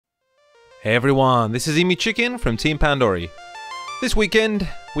Hey everyone, this is Emu Chicken from Team Pandori. This weekend,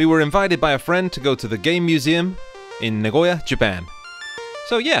 we were invited by a friend to go to the Game Museum in Nagoya, Japan.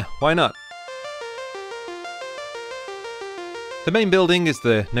 So yeah, why not? The main building is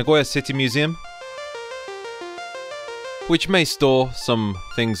the Nagoya City Museum, which may store some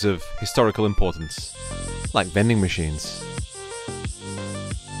things of historical importance, like vending machines.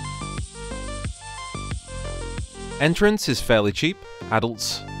 Entrance is fairly cheap,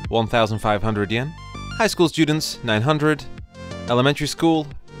 adults 1,500 yen, high school students 900, elementary school,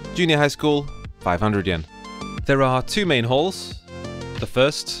 junior high school 500 yen. There are two main halls, the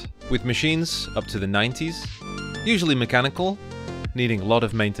first with machines up to the 90s, usually mechanical, needing a lot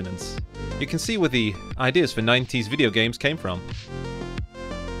of maintenance. You can see where the ideas for 90s video games came from.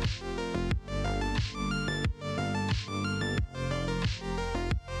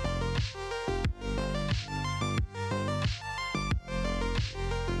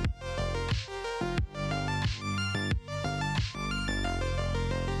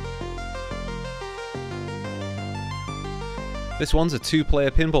 This one's a two-player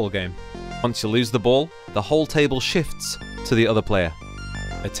pinball game. Once you lose the ball, the whole table shifts to the other player.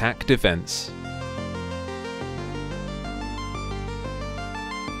 Attack, defense.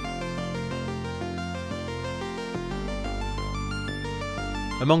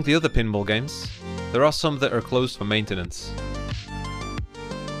 Among the other pinball games, there are some that are closed for maintenance.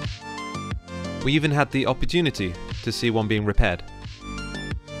 We even had the opportunity to see one being repaired.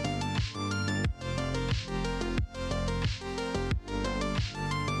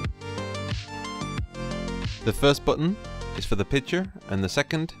 The first button is for the pitcher and the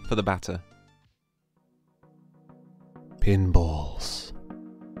second for the batter. Pinballs.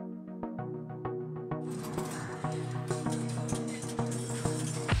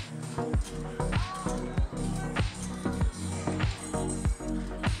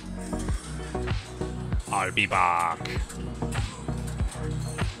 I'll be back.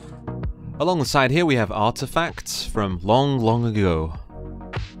 Along the side here we have artifacts from long ago.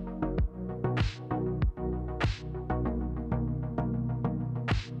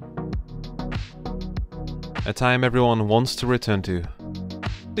 A time everyone wants to return to.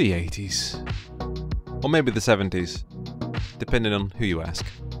 The 80s. Or maybe the 70s, depending on who you ask.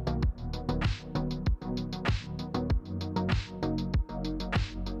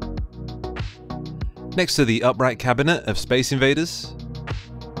 Next to the upright cabinet of Space Invaders,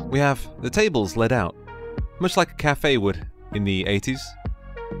 we have the tables laid out, much like a cafe would in the 80s,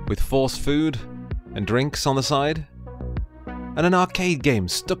 with forced food and drinks on the side, and an arcade game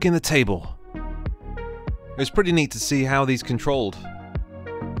stuck in the table. It was pretty neat to see how these controlled.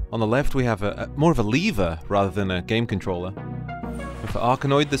 On the left we have more of a lever rather than a game controller. And for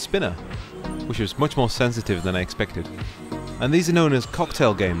Arkanoid the spinner, which was much more sensitive than I expected. And these are known as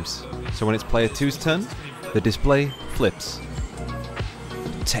cocktail games, so when it's player 2's turn, the display flips.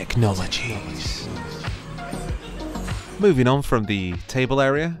 Technologies. Moving on from the table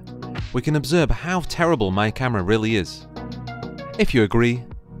area, we can observe how terrible my camera really is. If you agree,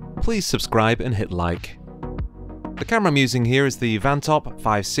 please subscribe and hit like. The camera I'm using here is the Vantop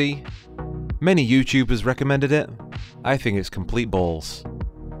 5C. Many YouTubers recommended it. I think it's complete balls.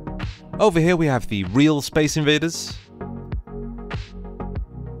 Over here we have the real Space Invaders.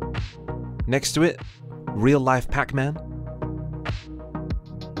 Next to it, real life Pac-Man.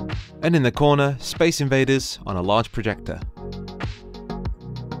 And in the corner, Space Invaders on a large projector.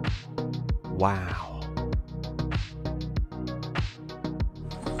 Wow.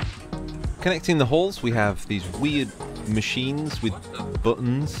 Connecting the halls, we have these weird machines with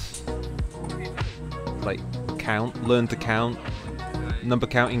buttons, like count, learn to count, number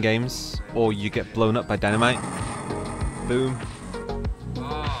counting games, or you get blown up by dynamite. Boom.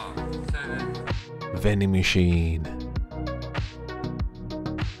 Vending machine.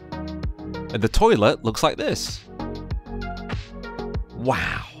 And the toilet looks like this.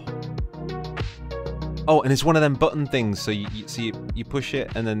 Wow. Oh, and it's one of them button things, so you push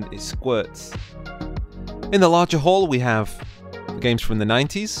it and then it squirts. In the larger hall we have the games from the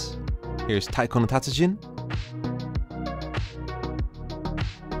 90s. Here's Taiko no Tatsujin.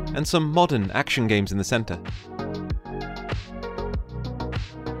 And some modern action games in the center.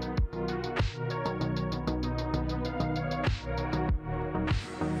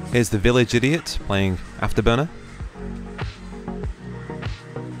 Here's the Village Idiot playing Afterburner.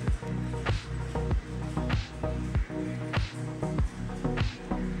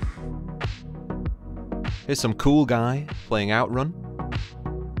 Here's some cool guy playing Outrun.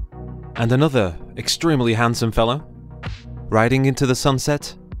 And another extremely handsome fellow riding into the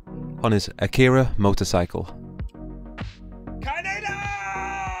sunset on his Akira motorcycle.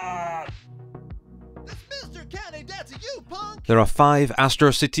 There are 5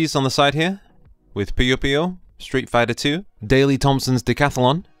 Astro Cities on the side here, with Puyo Puyo, Street Fighter 2, Daley Thompson's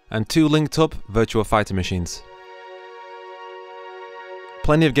Decathlon, and 2 linked-up Virtua Fighter machines.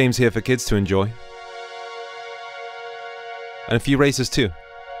 Plenty of games here for kids to enjoy. And a few races too.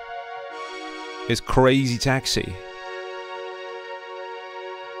 Here's Crazy Taxi.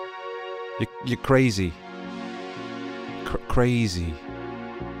 You're crazy. Crazy.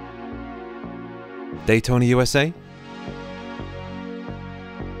 Daytona USA.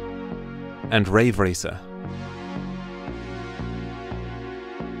 And Rave Racer.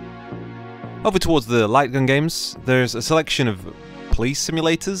 Over towards the light gun games, there's a selection of police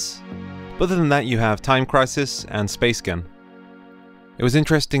simulators, but other than that you have Time Crisis and Space Gun. It was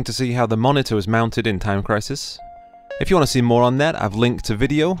interesting to see how the monitor was mounted in Time Crisis. If you want to see more on that, I've linked a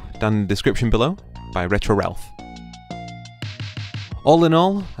video down in the description below by Retro Ralph. All in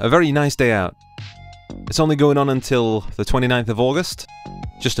all, a very nice day out. It's only going on until the 29th of August,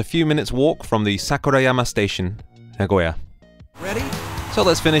 just a few minutes walk from the Sakurayama Station, Nagoya. Ready? So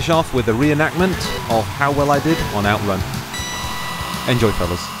let's finish off with a reenactment of how well I did on Outrun. Enjoy,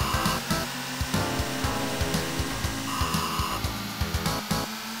 fellas.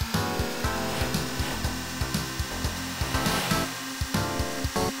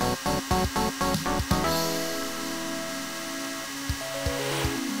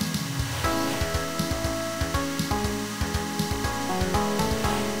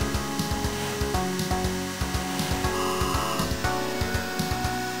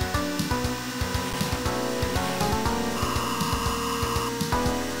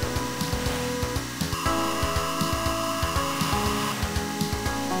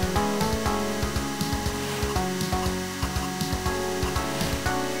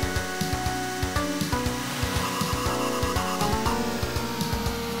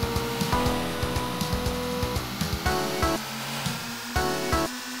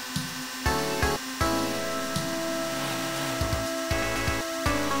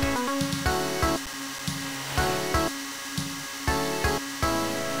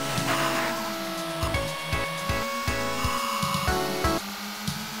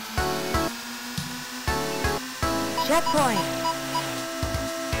 Checkpoint.